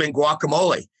always been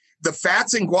guacamole. The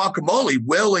fats in guacamole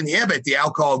will inhibit the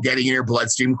alcohol getting in your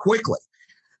bloodstream quickly.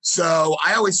 So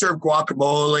I always serve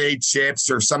guacamole, chips,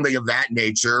 or something of that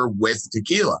nature with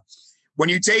tequila. When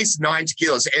you taste 9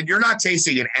 tequilas, and you're not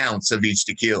tasting an ounce of each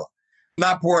tequila, I'm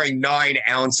not pouring 9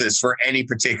 ounces for any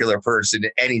particular person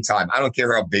at any time. I don't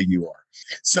care how big you are.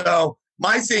 So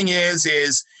my thing is,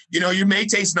 you may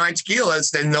taste 9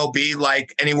 tequilas, then they'll be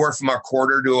like anywhere from a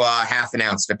quarter to a half an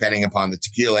ounce, depending upon the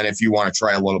tequila. And if you want to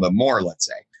try a little bit more, let's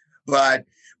say. But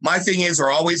my thing is,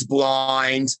 they're always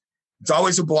blind. It's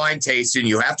always a blind tasting.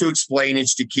 You have to explain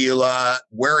each tequila,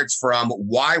 where it's from,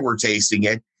 why we're tasting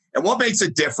it, and what makes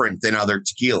it different than other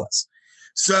tequilas.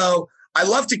 So I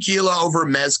love tequila over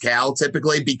mezcal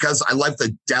typically because I like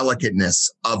the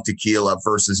delicateness of tequila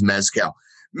versus mezcal.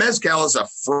 Mezcal is a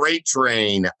freight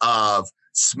train of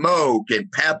smoke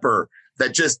and pepper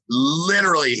that just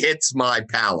literally hits my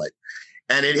palate.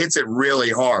 And it hits it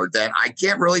really hard that I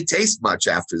can't really taste much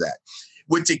after that.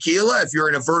 With tequila, if you're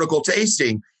in a vertical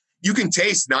tasting, you can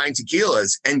taste 9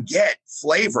 tequilas and get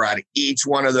flavor out of each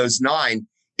one of those 9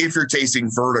 if you're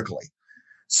tasting vertically.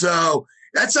 So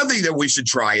that's something that we should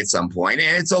try at some point,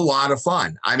 and it's a lot of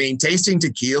fun. I mean, tasting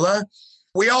tequila,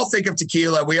 we all think of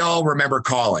tequila. We all remember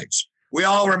college. We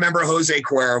all remember Jose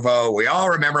Cuervo. We all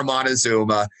remember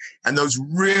Montezuma and those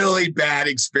really bad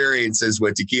experiences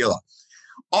with tequila.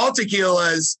 All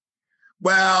tequilas,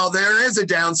 well, there is a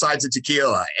downside to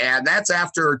tequila, and that's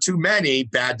after too many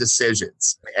bad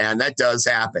decisions, and that does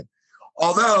happen.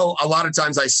 Although a lot of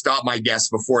times I stop my guests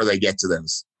before they get to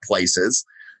those places.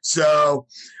 So,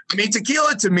 I mean,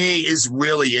 tequila to me is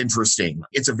really interesting.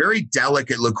 It's a very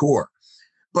delicate liqueur.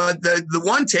 But the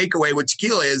one takeaway with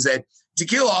tequila is that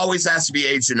tequila always has to be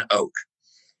aged in oak.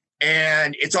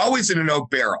 And it's always in an oak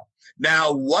barrel.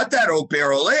 Now, what that oak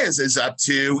barrel is up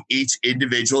to each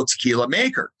individual tequila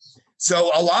maker.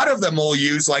 So a lot of them will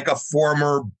use like a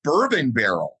former bourbon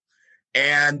barrel.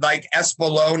 And like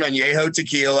Espolón Añejo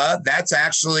Tequila,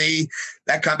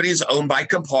 that company is owned by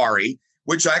Campari,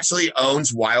 which actually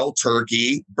owns Wild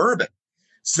Turkey Bourbon.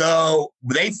 So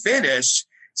they finish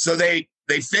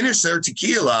their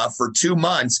tequila for 2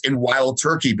 months in Wild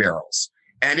Turkey barrels.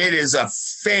 And it is a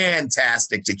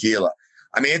fantastic tequila.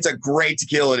 I mean, it's a great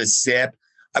tequila to sip.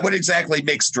 I wouldn't exactly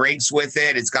mix drinks with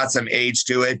it. It's got some age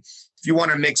to it. If you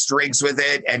want to mix drinks with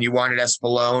it and you wanted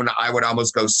Espolón, I would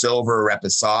almost go Silver or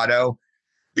Reposado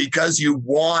because you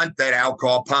want that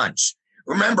alcohol punch.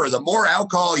 Remember, the more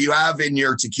alcohol you have in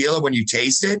your tequila when you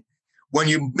taste it, when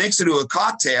you mix it into a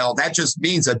cocktail, that just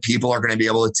means that people are going to be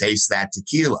able to taste that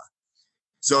tequila.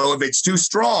 So if it's too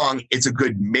strong, it's a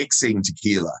good mixing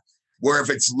tequila. Where if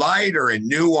it's lighter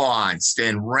and nuanced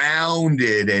and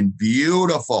rounded and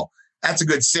beautiful, that's a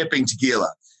good sipping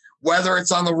tequila. Whether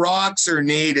it's on the rocks or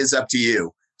neat is up to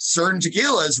you. Certain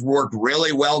tequilas work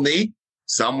really well neat.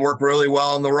 Some work really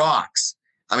well on the rocks.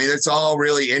 I mean, it's all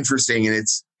really interesting.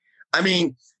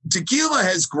 And tequila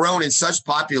has grown in such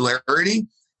popularity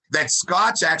that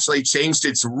Scotch actually changed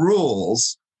its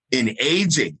rules in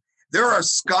aging. There are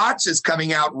Scotches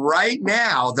coming out right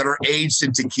now that are aged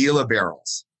in tequila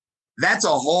barrels. That's a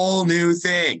whole new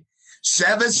thing.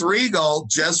 Chivas Regal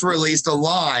just released a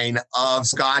line of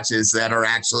Scotches that are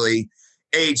actually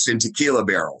aged in tequila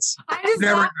barrels. I'm just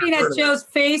laughing at Joe's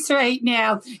face right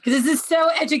now because this is so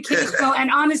educational. And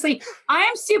honestly, I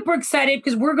am super excited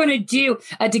because we're going to do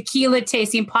a tequila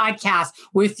tasting podcast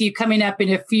with you coming up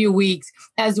in a few weeks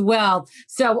as well.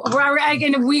 So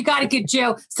we got to get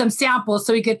Joe some samples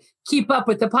so he could keep up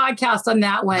with the podcast on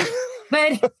that one.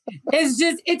 But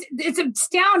it's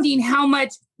astounding how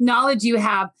much knowledge you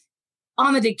have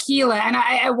on the tequila. And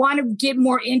I want to get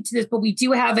more into this, but we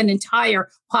do have an entire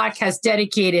podcast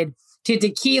dedicated to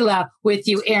tequila with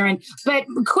you, Aaron. But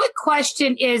quick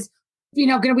question is, we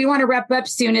want to wrap up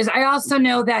soon, is I also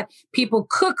know that people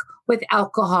cook with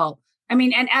alcohol. I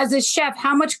mean, and as a chef,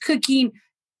 how much cooking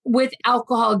with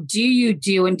alcohol do you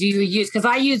do and do you use? Because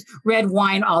I use red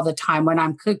wine all the time when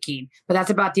I'm cooking, but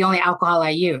that's about the only alcohol I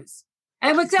use.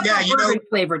 And except for bourbon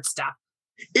flavored stuff.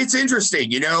 It's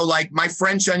interesting, like my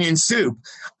French onion soup,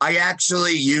 I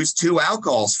actually use 2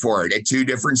 alcohols for it at 2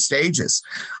 different stages.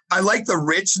 I like the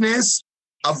richness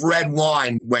of red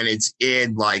wine when it's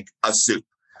in like a soup,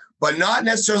 but not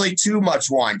necessarily too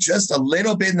much wine, just a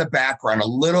little bit in the background, a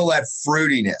little that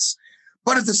fruitiness.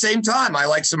 But at the same time, I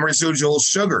like some residual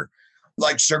sugar,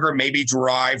 like sugar maybe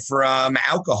derived from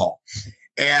alcohol.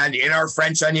 And in our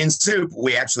French onion soup,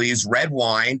 we actually use red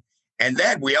wine. And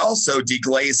then we also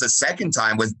deglaze a second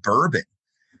time with bourbon.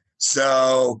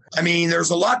 So, there's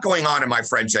a lot going on in my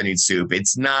French onion soup.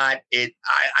 I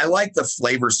like the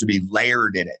flavors to be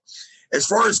layered in it. As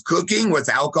far as cooking with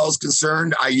alcohol is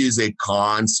concerned, I use it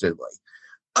constantly.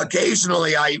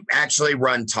 Occasionally, I actually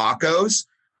run tacos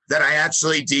that I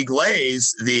actually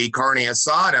deglaze the carne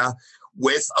asada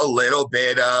with a little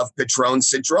bit of Patron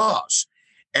Citronage.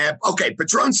 And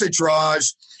Patron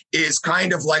Citronage is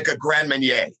kind of like a Grand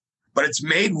Marnier, but it's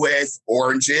made with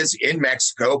oranges in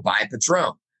Mexico by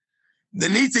Patron. The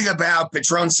neat thing about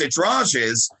Patron Citronage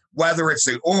is whether it's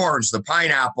the orange, the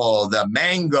pineapple, the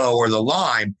mango, or the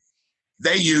lime,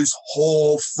 they use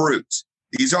whole fruit.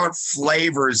 These aren't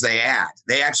flavors they add.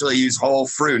 They actually use whole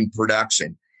fruit in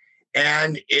production.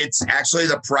 And it's actually,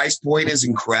 the price point is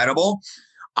incredible.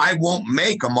 I won't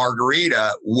make a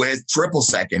margarita with triple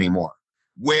sec anymore,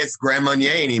 with Grand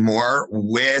Marnier anymore,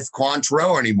 with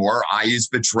Cointreau anymore. I use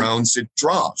Patron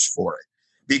Citronage for it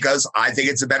because I think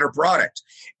it's a better product.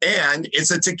 And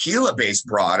it's a tequila-based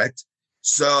product.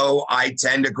 So I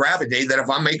tend to gravitate that if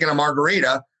I'm making a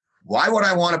margarita, why would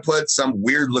I want to put some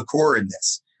weird liqueur in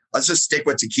this? Let's just stick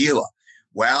with tequila.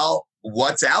 Well,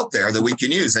 what's out there that we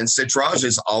can use. And Citrage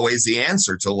is always the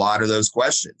answer to a lot of those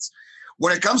questions.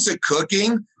 When it comes to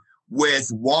cooking with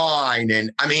wine,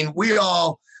 and I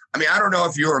don't know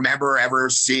if you remember ever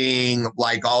seeing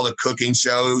like all the cooking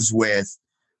shows with,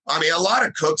 a lot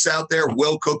of cooks out there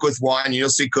will cook with wine. You'll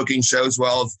see cooking shows.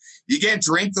 Well, if you can't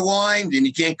drink the wine, then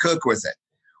you can't cook with it.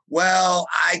 Well,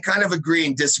 I kind of agree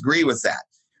and disagree with that.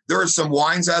 There are some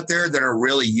wines out there that are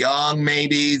really young,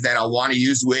 maybe, that I want to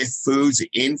use with foods,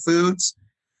 in foods,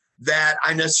 that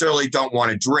I necessarily don't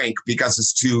want to drink because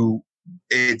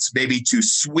it's maybe too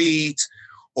sweet,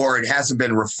 or it hasn't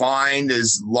been refined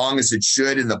as long as it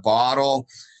should in the bottle.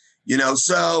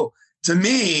 So to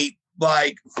me,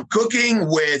 like cooking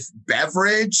with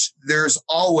beverage, they've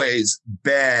always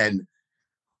been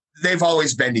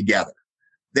together.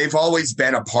 They've always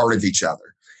been a part of each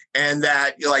other. And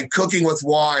that, like cooking with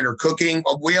wine or cooking,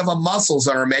 we have a mussels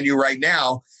on our menu right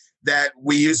now that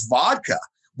we use vodka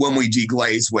when we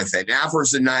deglaze with it. It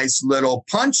offers a nice little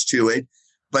punch to it,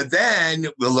 but then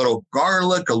a little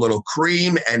garlic, a little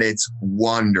cream, and it's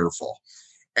wonderful.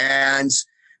 And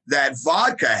that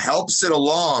vodka helps it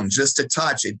along just a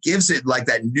touch. It gives it like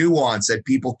that nuance that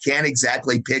people can't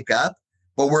exactly pick up,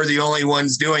 but we're the only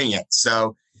ones doing it.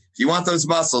 So if you want those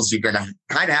mussels, you're going to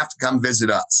kind of have to come visit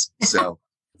us. So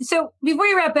before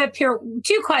you wrap up here,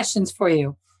 2 questions for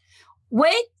you.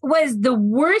 What was the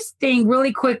worst thing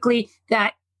really quickly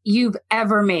that you've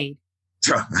ever made?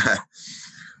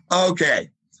 Okay.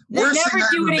 Never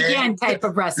do it again type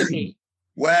of recipe.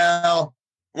 Well,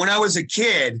 when I was a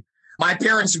kid, my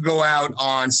parents would go out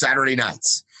on Saturday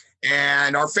nights,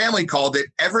 and our family called it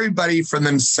everybody for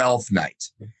themselves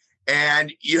night.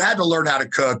 And you had to learn how to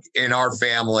cook in our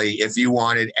family if you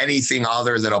wanted anything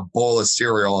other than a bowl of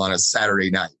cereal on a Saturday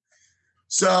night.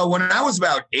 So when I was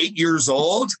about 8 years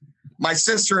old, my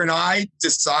sister and I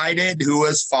decided, who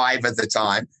was 5 at the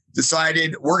time,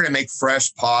 we're going to make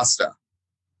fresh pasta.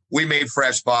 We made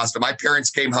fresh pasta. My parents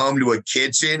came home to a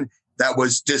kitchen that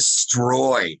was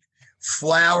destroyed.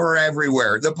 Flour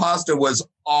everywhere. The pasta was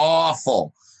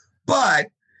awful. But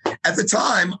at the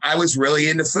time, I was really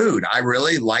into food. I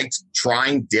really liked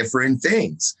trying different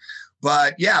things.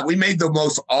 But yeah, we made the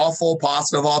most awful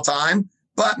pasta of all time.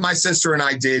 But my sister and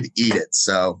I did eat it.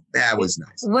 So that was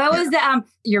nice. What was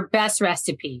your best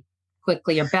recipe?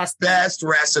 Quickly, your best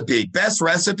recipe. Best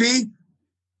recipe?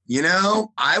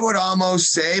 I would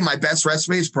almost say my best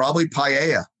recipe is probably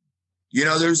paella.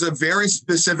 There's a very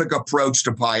specific approach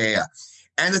to paella.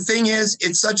 And the thing is,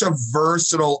 it's such a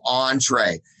versatile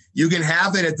entree. You can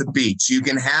have it at the beach. You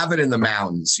can have it in the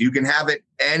mountains. You can have it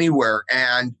anywhere.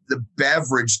 And the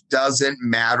beverage doesn't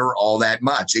matter all that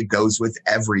much. It goes with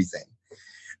everything.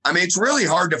 It's really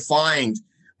hard to find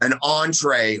an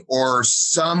entree or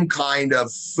some kind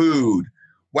of food,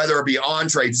 whether it be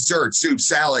entree, dessert, soup,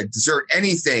 salad, dessert,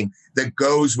 anything that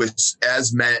goes with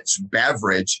as much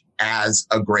beverage as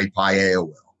a great paella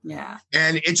will. Yeah.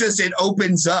 And it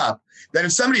opens up that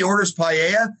if somebody orders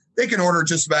paella, they can order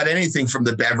just about anything from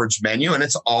the beverage menu and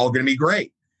it's all going to be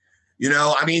great.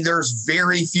 There's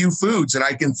very few foods that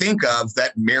I can think of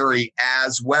that marry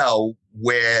as well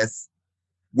with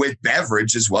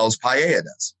beverage as well as paella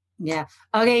does. Yeah.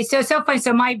 Okay. So funny.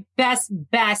 So my best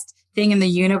thing in the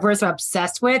universe I'm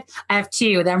obsessed with, I have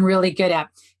 2 that I'm really good at.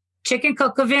 Chicken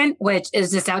coq au vin, which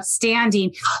is just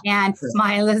outstanding. And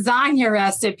my lasagna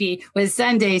recipe with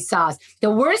Sunday sauce. The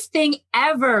worst thing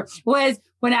ever was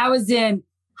when I was in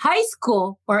high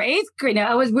school or 8th grade.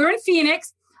 We were in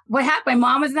Phoenix. What happened?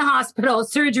 My mom was in the hospital,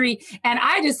 surgery, and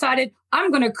I decided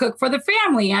I'm going to cook for the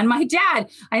family and my dad.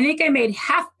 I think I made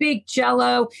half-baked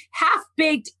Jell-O,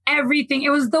 half-baked everything. It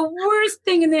was the worst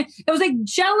thing it was like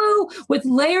Jell-O with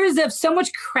layers of so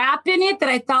much crap in it that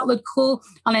I thought looked cool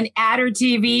on an ad or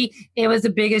TV. It was the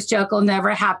biggest joke. It'll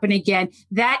never happen again.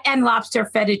 That and lobster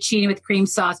fettuccine with cream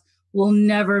sauce will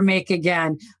never make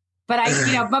again. But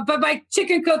but my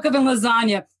chicken coq au vin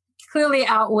lasagna clearly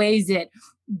outweighs it.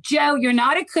 Joe, you're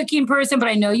not a cooking person, but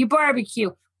I know you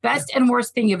barbecue. Best and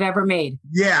worst thing you've ever made.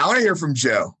 Yeah, I want to hear from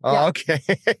Joe. Yeah. Okay.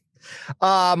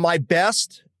 My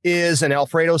best is an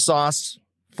Alfredo sauce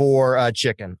for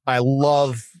chicken. I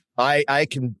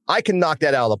can knock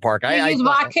that out of the park. Do you use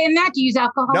vodka in that? Do you use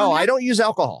alcohol? No, I don't use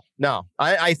alcohol. No,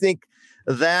 I think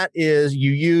that is,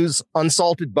 you use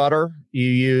unsalted butter. You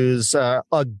use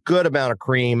a good amount of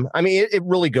cream. It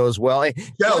really goes well.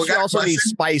 Joe, you also need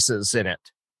spices in it.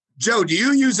 Joe, do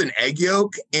you use an egg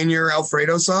yolk in your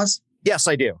Alfredo sauce? Yes,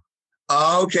 I do.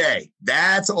 Okay.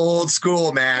 That's old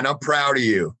school, man. I'm proud of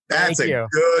you. That's a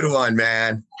good one,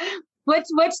 man. What's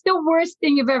the worst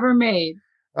thing you've ever made?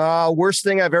 Worst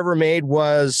thing I've ever made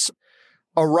was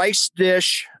a rice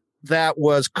dish that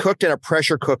was cooked in a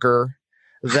pressure cooker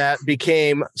that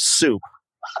became soup.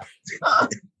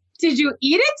 Did you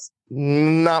eat it?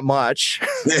 Not much.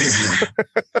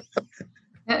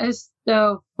 That is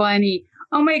so funny.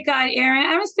 Oh my God, Aaron,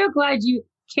 I'm so glad you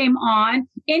came on.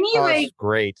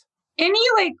 Great.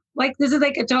 Like this is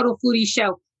like a total foodie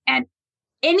show. And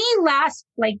any last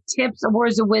like tips or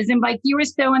words of wisdom? Like you were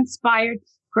so inspired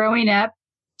growing up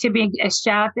to be a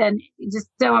chef and just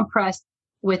so impressed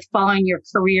with following your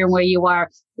career and where you are.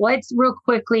 What's real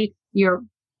quickly your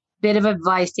bit of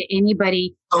advice to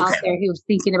anybody out there who's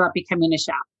thinking about becoming a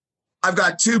chef? I've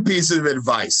got 2 pieces of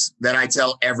advice that I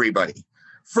tell everybody.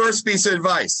 First piece of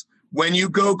advice, when you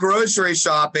go grocery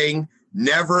shopping,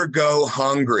 never go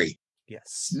hungry.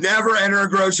 Yes. Never enter a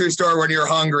grocery store when you're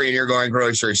hungry and you're going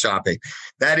grocery shopping.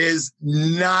 That is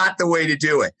not the way to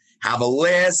do it. Have a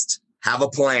list, have a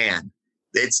plan.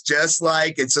 It's just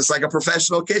like a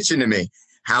professional kitchen to me.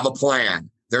 Have a plan.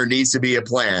 There needs to be a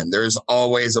plan. There's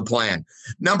always a plan.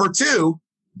 Number 2,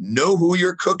 know who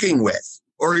you're cooking with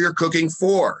or you're cooking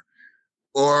for.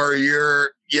 Or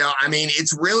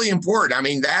it's really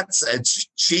important. That's a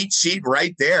cheat sheet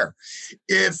right there.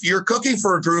 If you're cooking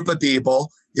for a group of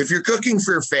people, if you're cooking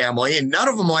for your family and none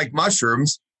of them like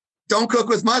mushrooms, don't cook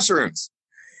with mushrooms.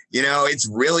 It's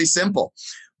really simple.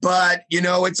 But,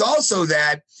 it's also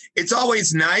that it's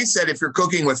always nice that if you're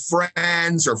cooking with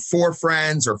friends or for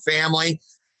friends or family,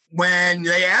 when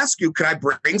they ask you, could I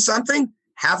bring something?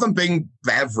 Have them bring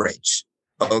beverage.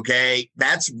 Okay,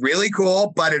 that's really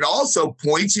cool, but it also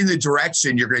points you in the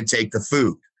direction you're going to take the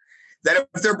food. That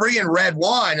if they're bringing red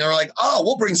wine, they're like, oh,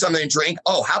 we'll bring something to drink.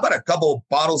 Oh, how about a couple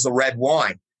bottles of red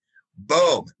wine?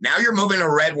 Boom. Now you're moving to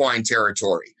red wine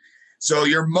territory. So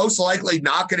you're most likely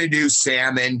not going to do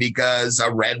salmon because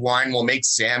a red wine will make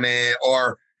salmon,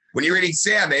 or when you're eating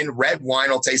salmon, red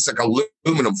wine will taste like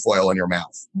aluminum foil in your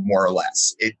mouth, more or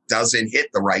less. It doesn't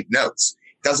hit the right notes.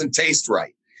 It doesn't taste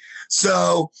right.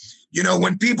 So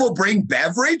when people bring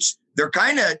beverage, they're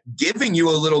kind of giving you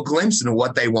a little glimpse into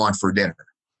what they want for dinner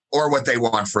or what they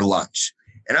want for lunch.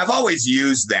 And I've always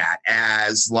used that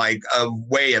as like a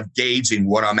way of gauging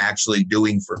what I'm actually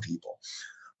doing for people.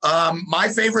 My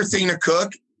favorite thing to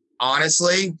cook,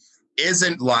 honestly,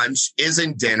 isn't lunch,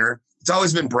 isn't dinner. It's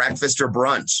always been breakfast or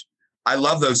brunch. I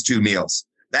love those 2 meals.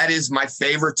 That is my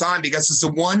favorite time because it's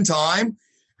the one time.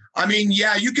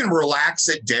 You can relax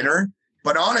at dinner.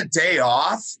 But on a day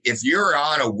off, if you're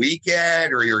on a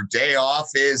weekend or your day off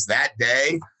is that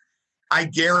day, I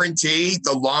guarantee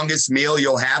the longest meal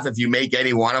you'll have if you make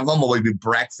any one of them will be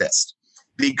breakfast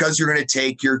because you're going to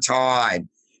take your time.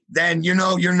 Then, you're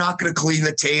not going to clean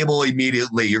the table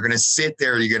immediately. You're going to sit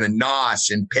there, you're going to nosh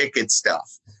and pick at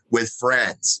stuff with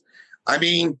friends.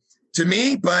 To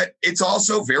me, but it's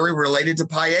also very related to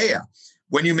paella.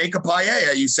 When you make a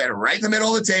paella, you set it right in the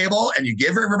middle of the table and you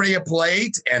give everybody a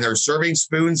plate and they're serving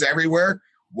spoons everywhere,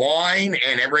 wine,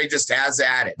 and everybody just has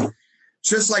at it.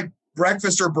 Just like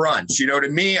breakfast or brunch. To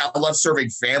me, I love serving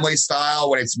family style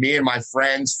when it's me and my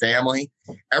friends, family.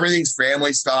 Everything's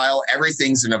family style.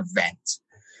 Everything's an event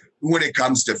when it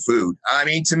comes to food.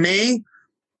 To me,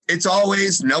 it's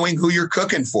always knowing who you're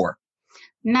cooking for.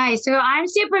 Nice. So I'm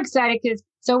super excited because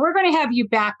we're going to have you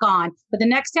back on. But the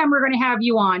next time we're going to have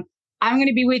you on, I'm going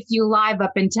to be with you live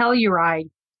up in Telluride,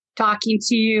 talking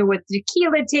to you with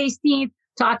tequila tasting,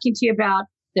 talking to you about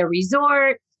the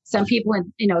resort, some people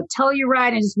in,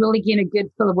 Telluride, and just really getting a good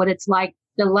feel of what it's like,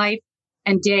 the life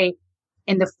and day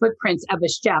and the footprints of a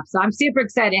chef. So I'm super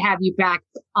excited to have you back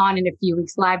on in a few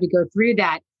weeks live to go through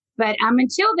that. But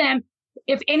until then,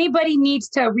 if anybody needs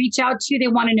to reach out to you, they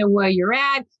want to know where you're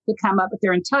at, to come up if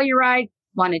they're in Telluride,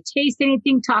 want to taste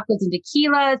anything, tacos and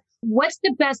tequilas, what's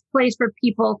the best place for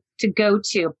people to go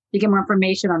to get more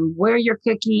information on where you're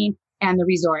cooking and the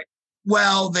resort?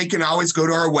 Well, they can always go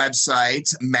to our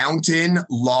website,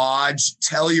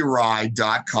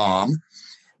 mountainlodgetelluride.com.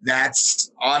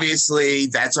 That's our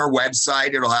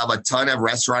website. It'll have a ton of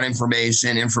restaurant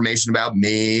information about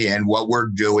me and what we're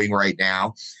doing right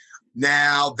now.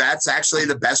 Now, that's actually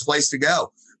the best place to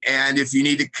go. And if you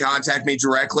need to contact me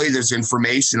directly, there's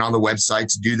information on the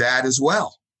website to do that as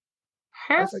well.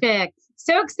 Perfect.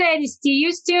 So excited to see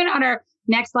you soon on our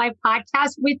next live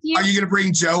podcast with you. Are you going to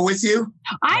bring Joe with you?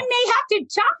 I may have to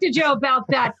talk to Joe about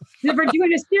that. If we're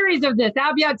doing a series of this,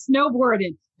 I'll be out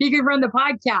snowboarding. He can run the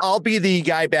podcast. I'll be the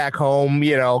guy back home,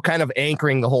 kind of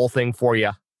anchoring the whole thing for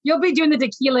you. You'll be doing the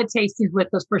tequila tastings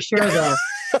with us for sure, though.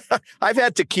 I've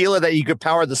had tequila that you could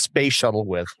power the space shuttle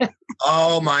with.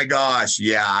 Oh my gosh.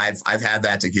 Yeah, I've had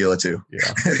that tequila too.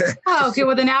 Yeah. Oh, okay.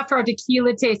 Well, then after our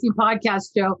tequila tasting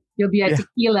podcast show, you'll be a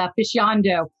tequila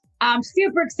aficionado. I'm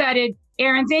super excited.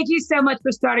 Aaron, thank you so much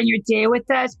for starting your day with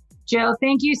us. Joe,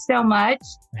 thank you so much.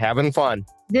 Having fun.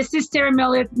 This is Sarah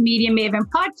Miller, Media Maven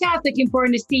Podcast. Looking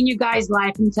forward to seeing you guys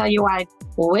live and tell you why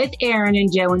with Aaron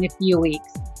and Joe in a few weeks.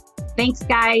 Thanks,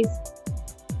 guys.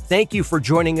 Thank you for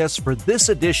joining us for this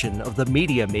edition of the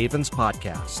Media Mavens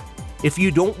Podcast. If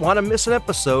you don't want to miss an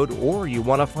episode or you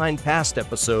want to find past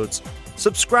episodes,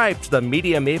 subscribe to the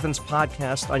Media Mavens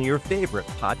Podcast on your favorite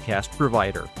podcast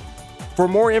provider. For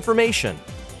more information,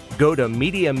 go to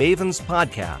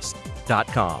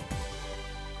MediaMavensPodcast.com.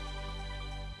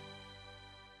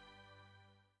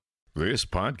 This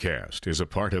podcast is a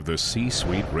part of the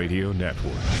C-Suite Radio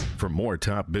Network. For more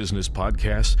top business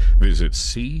podcasts, visit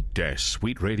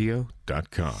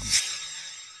c-suiteradio.com.